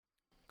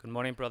Good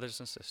morning, brothers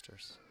and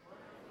sisters.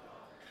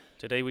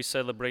 Today we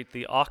celebrate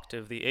the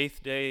octave, the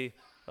 8th day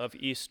of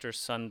Easter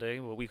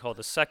Sunday, what we call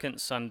the second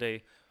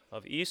Sunday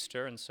of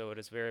Easter, and so it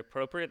is very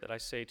appropriate that I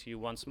say to you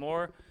once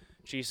more,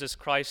 Jesus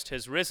Christ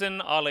has risen,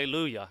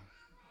 Alleluia.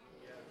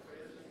 He has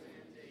risen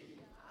indeed,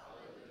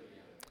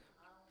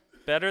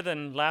 Alleluia. Better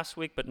than last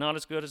week, but not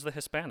as good as the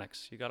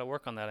Hispanics. You got to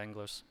work on that,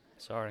 Anglos.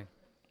 Sorry.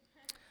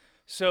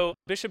 So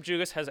Bishop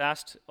Jugis has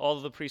asked all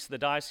of the priests of the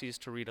diocese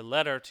to read a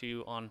letter to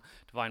you on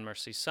Divine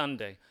Mercy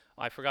Sunday.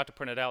 I forgot to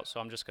print it out, so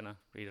I'm just going to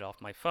read it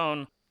off my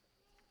phone.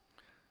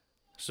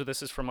 So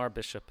this is from our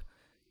bishop.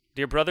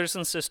 Dear brothers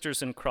and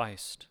sisters in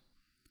Christ,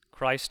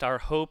 Christ our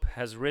hope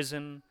has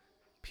risen.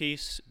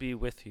 Peace be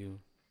with you.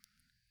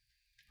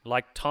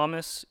 Like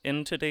Thomas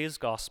in today's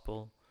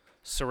gospel,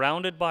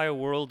 surrounded by a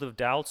world of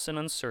doubts and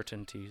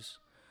uncertainties,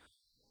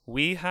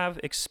 we have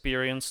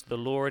experienced the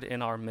Lord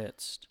in our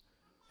midst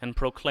and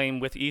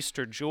proclaim with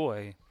Easter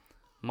joy,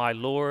 my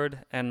Lord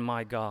and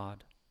my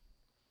God.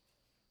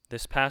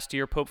 This past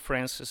year, Pope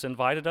Francis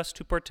invited us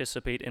to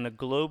participate in a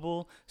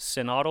global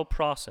synodal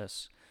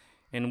process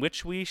in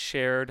which we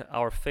shared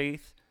our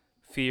faith,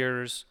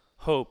 fears,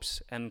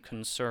 hopes, and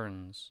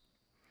concerns.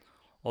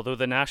 Although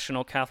the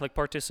national Catholic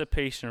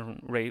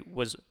participation rate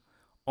was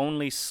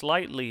only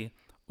slightly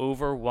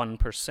over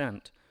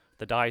 1%,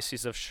 the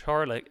Diocese of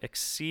Charlotte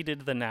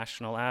exceeded the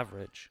national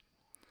average.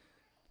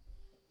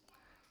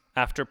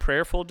 After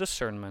prayerful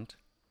discernment,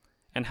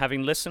 and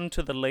having listened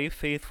to the lay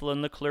faithful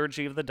and the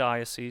clergy of the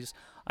diocese,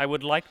 I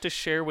would like to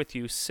share with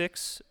you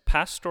 6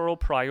 pastoral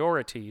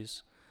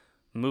priorities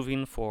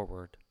moving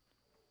forward.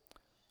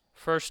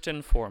 First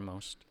and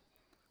foremost,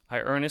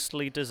 I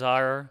earnestly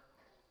desire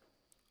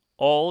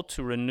all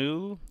to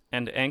renew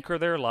and anchor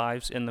their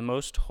lives in the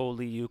Most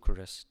Holy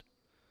Eucharist.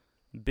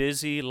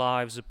 Busy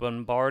lives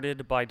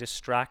bombarded by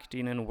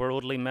distracting and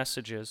worldly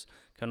messages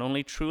can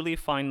only truly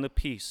find the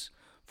peace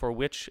for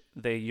which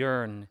they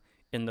yearn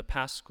in the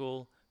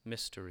paschal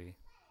mystery.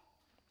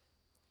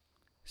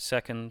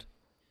 Second,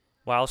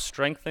 while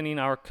strengthening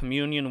our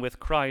communion with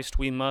Christ,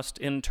 we must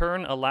in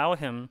turn allow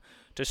him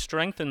to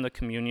strengthen the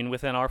communion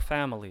within our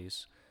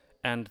families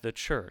and the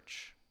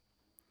church.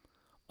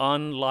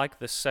 Unlike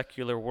the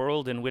secular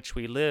world in which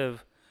we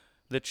live,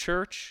 the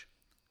church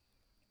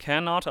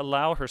cannot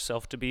allow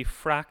herself to be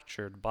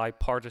fractured by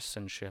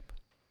partisanship.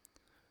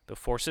 The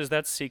forces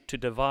that seek to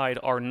divide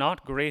are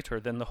not greater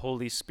than the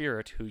Holy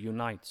Spirit who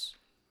unites.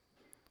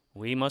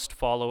 We must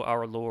follow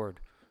our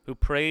Lord, who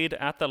prayed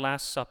at the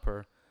Last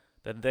Supper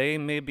that they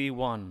may be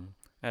one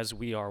as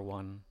we are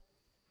one.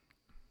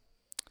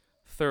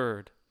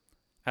 Third,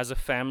 as a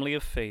family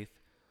of faith,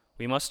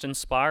 we must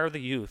inspire the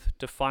youth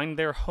to find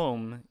their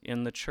home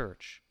in the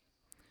church.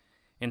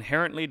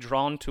 Inherently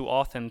drawn to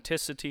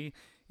authenticity,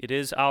 it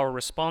is our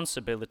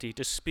responsibility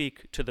to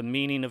speak to the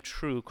meaning of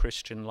true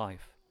Christian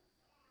life.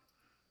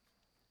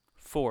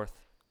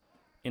 Fourth,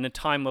 in a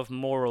time of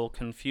moral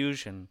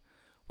confusion,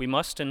 we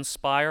must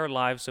inspire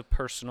lives of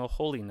personal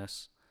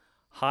holiness,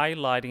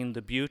 highlighting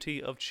the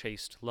beauty of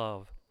chaste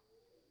love.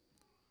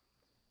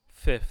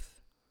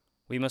 Fifth,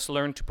 we must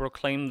learn to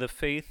proclaim the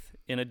faith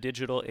in a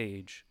digital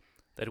age,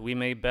 that we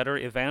may better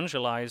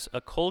evangelize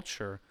a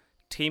culture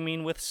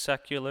teeming with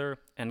secular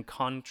and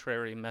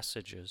contrary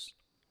messages.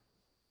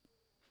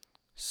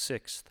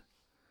 Sixth,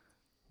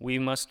 we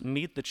must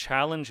meet the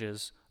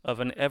challenges of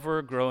an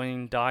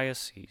ever-growing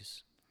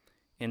diocese.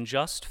 In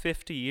just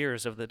 50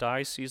 years of the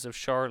Diocese of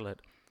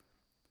Charlotte,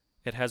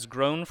 it has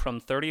grown from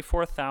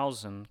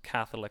 34,000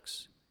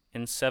 Catholics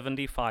in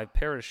 75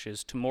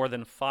 parishes to more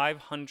than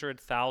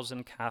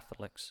 500,000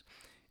 Catholics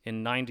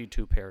in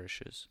 92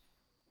 parishes.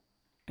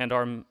 And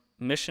our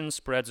mission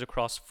spreads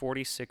across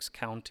 46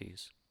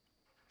 counties.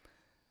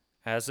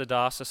 As a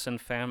diocesan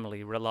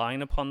family,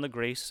 relying upon the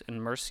grace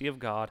and mercy of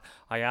God,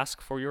 I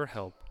ask for your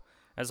help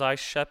as I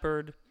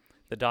shepherd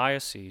the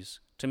diocese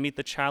to meet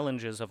the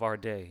challenges of our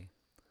day.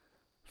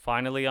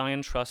 Finally, I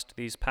entrust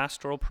these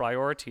pastoral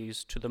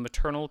priorities to the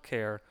maternal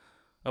care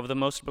of the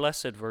Most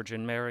Blessed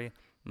Virgin Mary,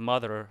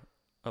 Mother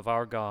of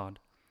our God,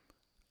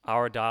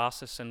 our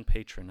diocesan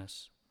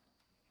patroness.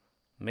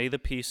 May the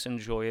peace and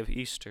joy of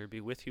Easter be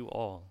with you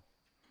all.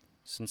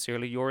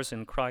 Sincerely yours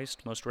in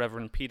Christ, Most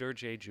Reverend Peter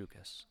J.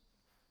 Jugis.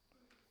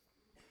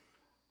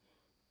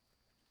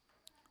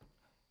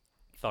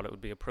 Thought it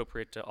would be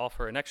appropriate to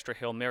offer an extra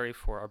Hail Mary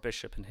for our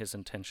bishop and his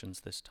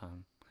intentions this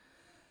time.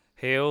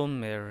 Hail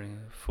Mary,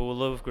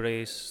 full of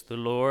grace, the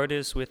Lord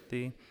is with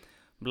thee.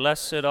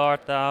 Blessed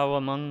art thou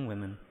among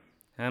women,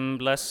 and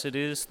blessed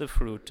is the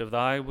fruit of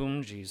thy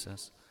womb,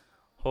 Jesus.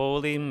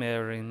 Holy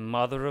Mary,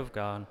 Mother of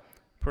God,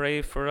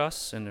 pray for us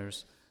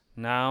sinners,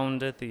 now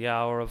and at the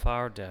hour of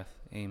our death.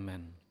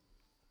 Amen.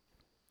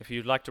 If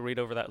you'd like to read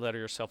over that letter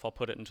yourself, I'll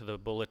put it into the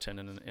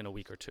bulletin in a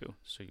week or two,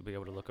 so you'll be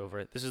able to look over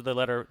it. This is the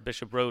letter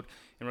Bishop wrote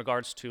in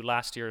regards to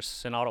last year's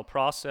synodal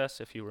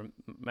process. If you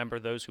remember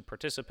those who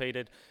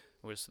participated,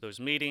 it was those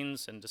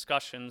meetings and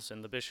discussions,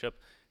 and the bishop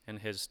and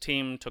his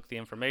team took the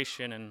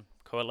information and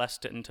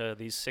coalesced it into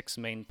these 6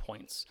 main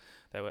points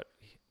that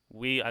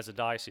we as a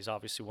diocese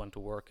obviously want to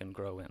work and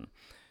grow in.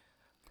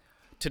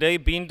 Today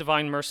being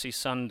Divine Mercy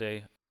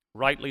Sunday,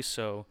 rightly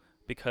so,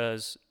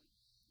 because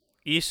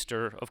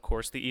Easter, of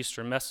course, the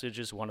Easter message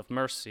is one of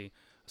mercy,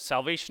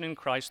 salvation in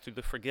Christ through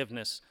the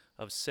forgiveness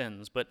of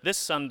sins. But this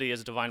Sunday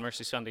is Divine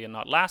Mercy Sunday and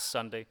not last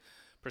Sunday,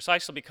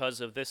 precisely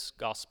because of this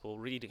gospel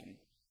reading,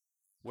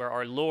 where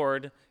our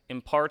Lord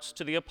imparts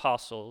to the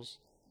apostles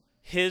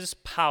his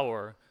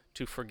power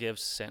to forgive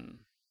sin.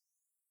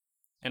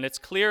 And it's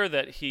clear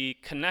that he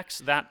connects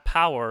that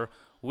power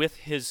with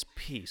his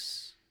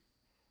peace.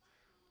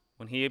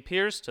 When he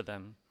appears to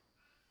them,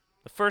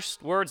 the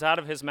first words out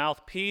of his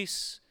mouth,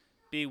 "Peace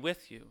be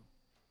with you."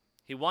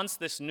 He wants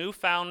this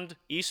newfound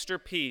Easter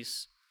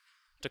peace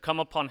to come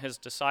upon his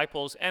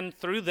disciples and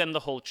through them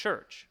the whole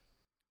church.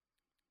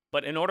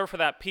 But in order for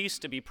that peace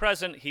to be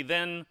present, he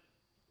then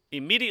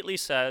immediately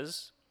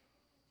says,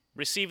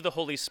 "Receive the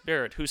Holy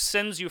Spirit. Whose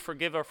sins you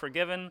forgive are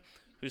forgiven,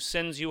 whose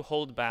sins you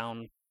hold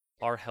bound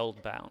are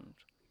held bound."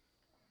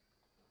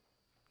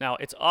 Now,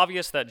 it's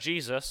obvious that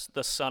Jesus,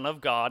 the Son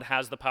of God,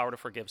 has the power to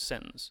forgive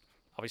sins.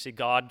 Obviously,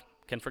 God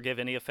can forgive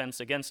any offense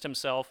against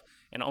himself,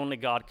 and only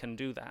God can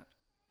do that.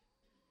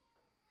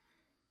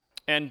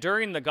 And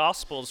during the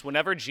Gospels,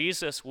 whenever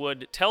Jesus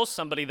would tell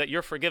somebody that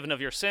you're forgiven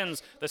of your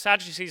sins, the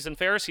Sadducees and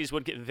Pharisees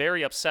would get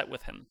very upset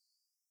with him.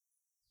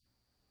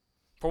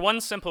 For one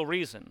simple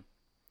reason.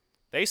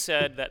 They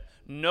said that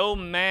no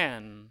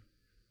man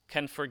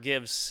can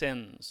forgive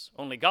sins.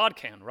 Only God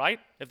can, right?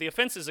 If the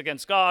offense is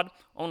against God,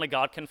 only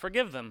God can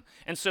forgive them.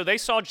 And so they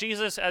saw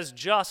Jesus as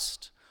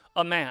just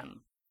a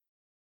man.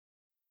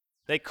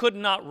 They could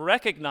not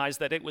recognize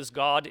that it was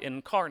God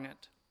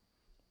incarnate.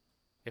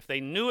 If they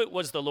knew it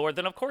was the Lord,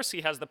 then of course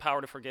he has the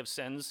power to forgive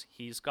sins.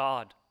 He's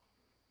God.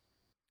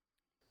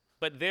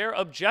 But their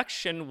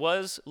objection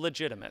was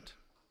legitimate.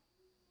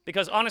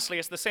 Because honestly,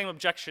 it's the same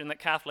objection that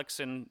Catholics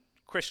and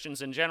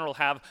Christians in general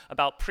have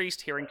about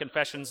priests hearing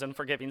confessions and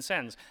forgiving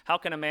sins. How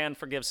can a man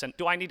forgive sin?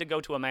 Do I need to go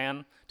to a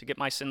man to get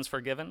my sins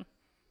forgiven?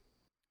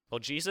 Well,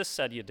 Jesus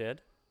said you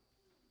did.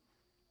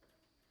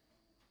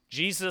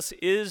 Jesus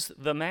is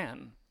the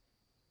man,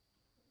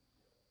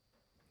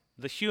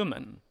 the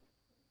human,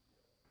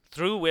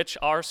 through which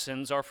our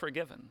sins are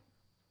forgiven.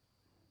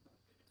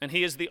 And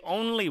he is the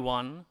only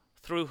one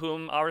through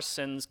whom our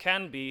sins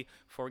can be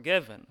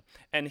forgiven.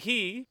 And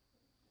he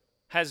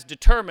has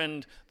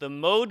determined the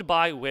mode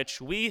by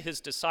which we, his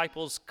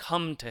disciples,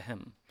 come to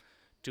him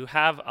to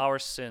have our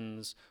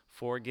sins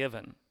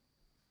forgiven.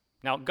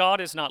 Now, God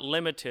is not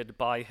limited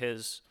by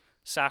his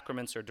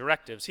sacraments or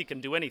directives. He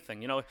can do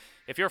anything. You know,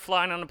 if you're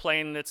flying on a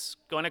plane that's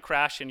going to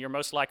crash and you're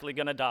most likely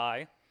going to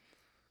die,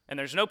 and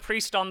there's no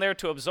priest on there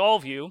to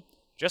absolve you,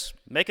 just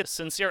make a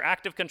sincere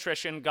act of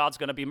contrition. God's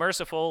going to be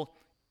merciful.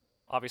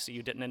 Obviously,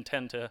 you didn't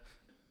intend to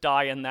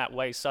die in that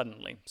way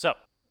suddenly. So,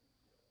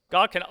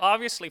 God can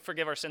obviously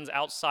forgive our sins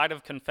outside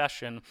of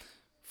confession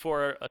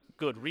for a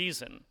good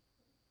reason.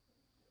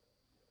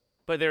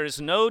 But there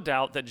is no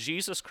doubt that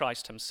Jesus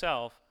Christ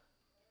himself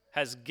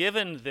has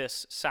given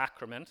this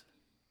sacrament,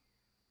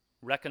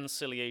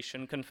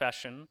 reconciliation,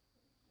 confession,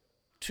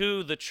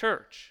 to the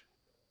church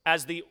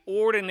as the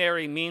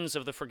ordinary means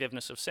of the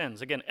forgiveness of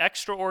sins. Again,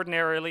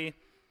 extraordinarily,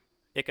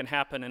 it can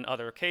happen in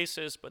other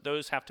cases, but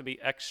those have to be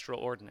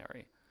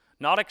extraordinary.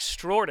 Not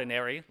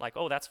extraordinary, like,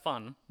 oh, that's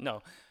fun.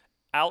 No.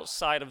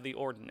 Outside of the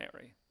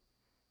ordinary.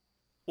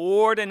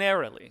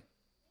 Ordinarily,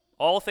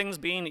 all things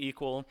being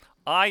equal,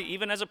 I,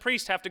 even as a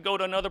priest, have to go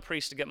to another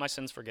priest to get my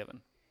sins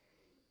forgiven.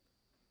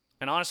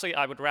 And honestly,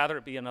 I would rather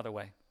it be another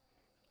way.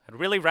 I'd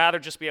really rather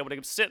just be able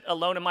to sit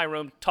alone in my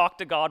room, talk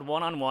to God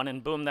one-on-one,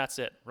 and boom, that's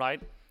it,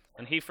 right?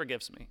 And he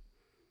forgives me.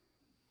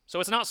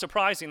 So it's not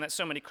surprising that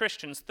so many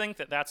Christians think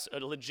that that's a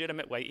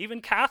legitimate way. Even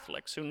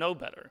Catholics who know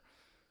better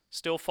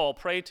still fall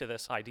prey to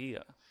this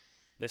idea,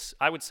 this,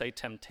 I would say,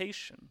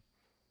 temptation.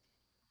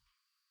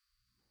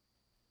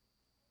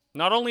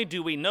 Not only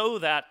do we know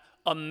that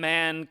a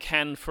man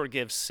can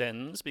forgive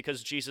sins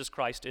because Jesus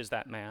Christ is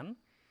that man,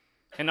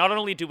 and not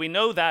only do we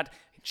know that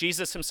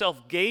Jesus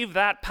himself gave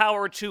that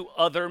power to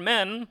other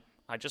men,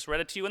 I just read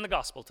it to you in the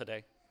gospel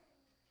today,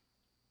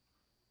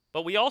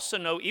 but we also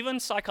know, even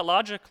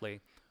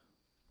psychologically,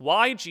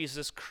 why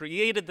Jesus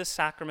created the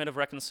sacrament of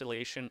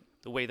reconciliation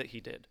the way that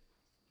he did.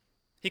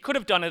 He could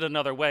have done it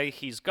another way,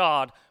 he's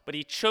God, but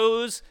he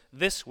chose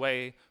this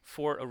way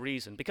for a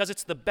reason, because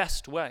it's the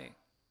best way.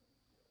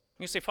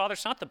 You say, Father,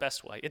 it's not the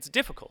best way. It's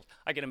difficult.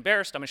 I get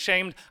embarrassed. I'm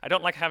ashamed. I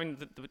don't like having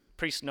the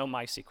priest know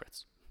my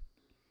secrets.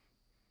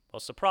 Well,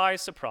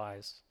 surprise,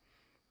 surprise.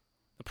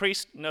 The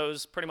priest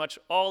knows pretty much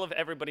all of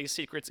everybody's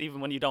secrets,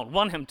 even when you don't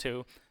want him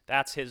to.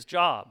 That's his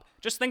job.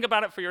 Just think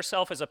about it for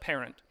yourself as a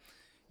parent.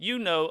 You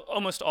know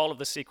almost all of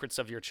the secrets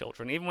of your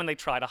children, even when they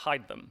try to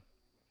hide them.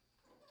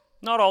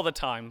 Not all the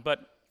time,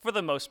 but for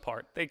the most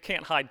part. They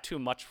can't hide too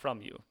much from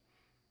you.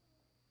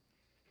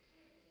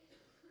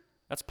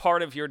 That's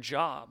part of your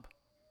job.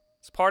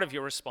 It's part of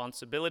your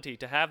responsibility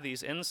to have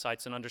these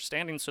insights and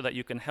understanding so that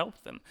you can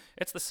help them.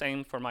 It's the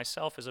same for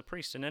myself as a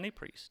priest and any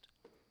priest.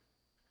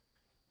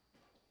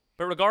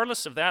 But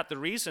regardless of that, the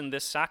reason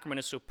this sacrament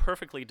is so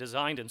perfectly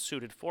designed and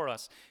suited for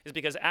us is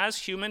because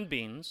as human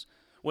beings,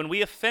 When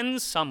we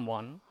offend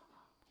someone,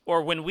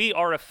 or when we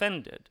are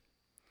offended,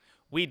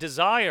 we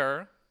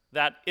desire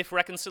that if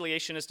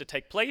reconciliation is to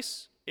take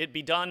place, it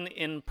be done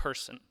in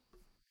person.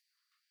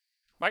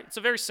 Right? It's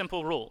a very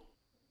simple rule.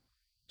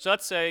 So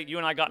let's say you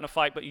and I got in a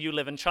fight, but you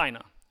live in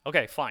China.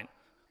 Okay, fine.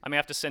 I may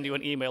have to send you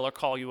an email or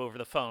call you over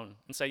the phone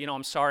and say,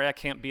 I'm sorry I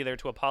can't be there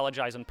to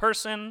apologize in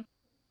person,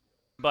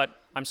 but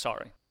I'm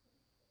sorry.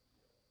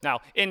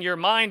 Now, in your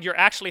mind, you're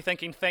actually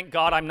thinking, thank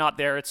God I'm not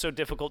there. It's so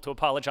difficult to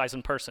apologize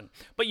in person.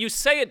 But you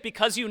say it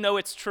because you know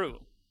it's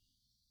true.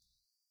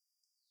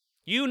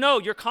 You know,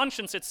 your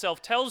conscience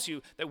itself tells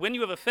you that when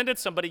you have offended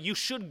somebody, you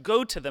should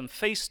go to them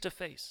face to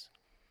face.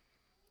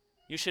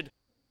 You should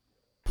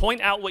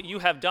point out what you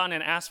have done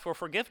and ask for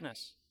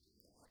forgiveness.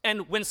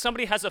 And when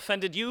somebody has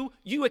offended you,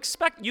 you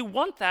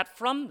want that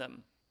from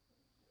them.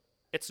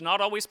 It's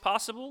not always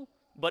possible,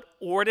 but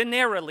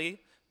ordinarily,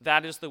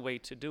 that is the way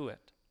to do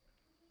it.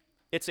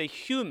 It's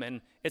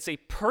a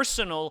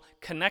personal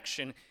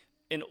connection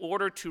in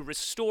order to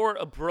restore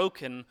a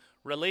broken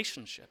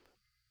relationship.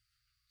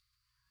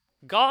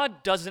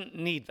 God doesn't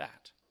need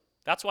that.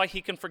 That's why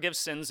he can forgive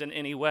sins in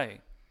any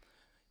way.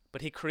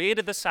 But he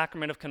created the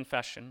sacrament of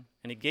confession,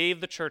 and he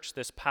gave the church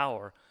this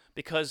power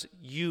because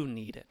you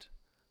need it.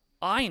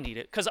 I need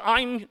it because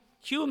I'm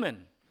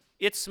human.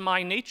 It's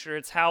my nature.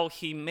 It's how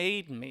he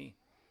made me.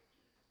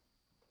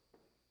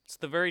 It's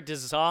the very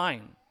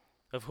design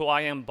of who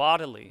I am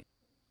bodily,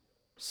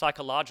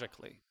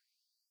 psychologically.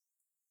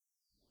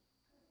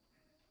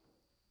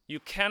 You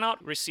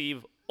cannot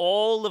receive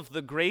all of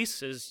the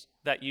graces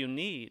that you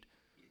need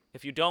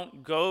if you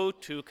don't go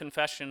to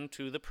confession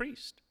to the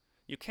priest.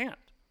 You can't.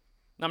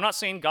 Now, I'm not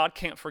saying God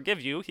can't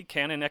forgive you. He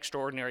can in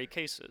extraordinary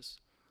cases.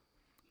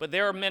 But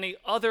there are many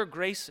other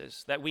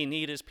graces that we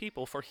need as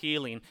people for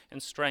healing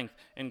and strength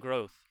and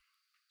growth.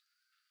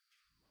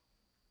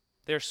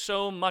 There's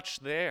so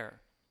much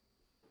there.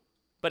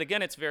 But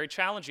again, it's very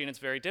challenging. It's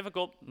very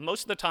difficult,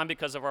 most of the time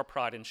because of our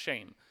pride and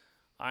shame.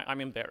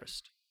 I'm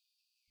embarrassed.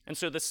 And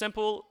so the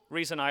simple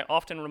reason I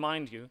often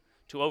remind you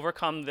to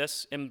overcome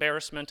this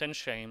embarrassment and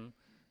shame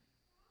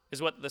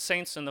is what the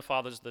saints and the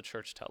fathers of the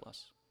church tell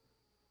us.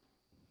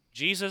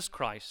 Jesus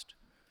Christ,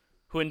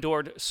 who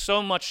endured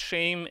so much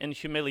shame and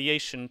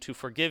humiliation to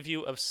forgive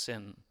you of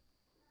sin,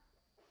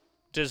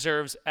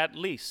 deserves at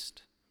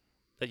least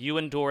that you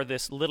endure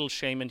this little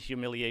shame and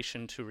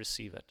humiliation to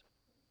receive it.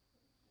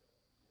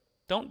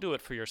 Don't do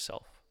it for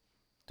yourself.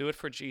 Do it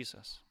for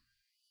Jesus.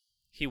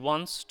 He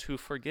wants to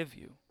forgive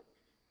you.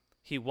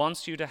 He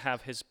wants you to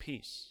have his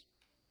peace.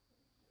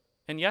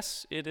 And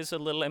yes, it is a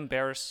little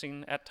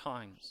embarrassing at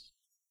times.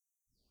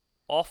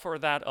 Offer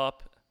that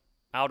up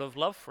out of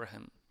love for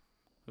him,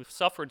 who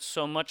suffered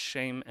so much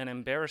shame and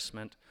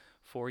embarrassment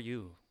for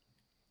you.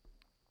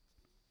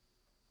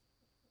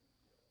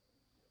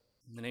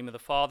 In the name of the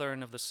Father,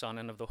 and of the Son,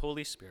 and of the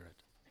Holy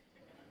Spirit.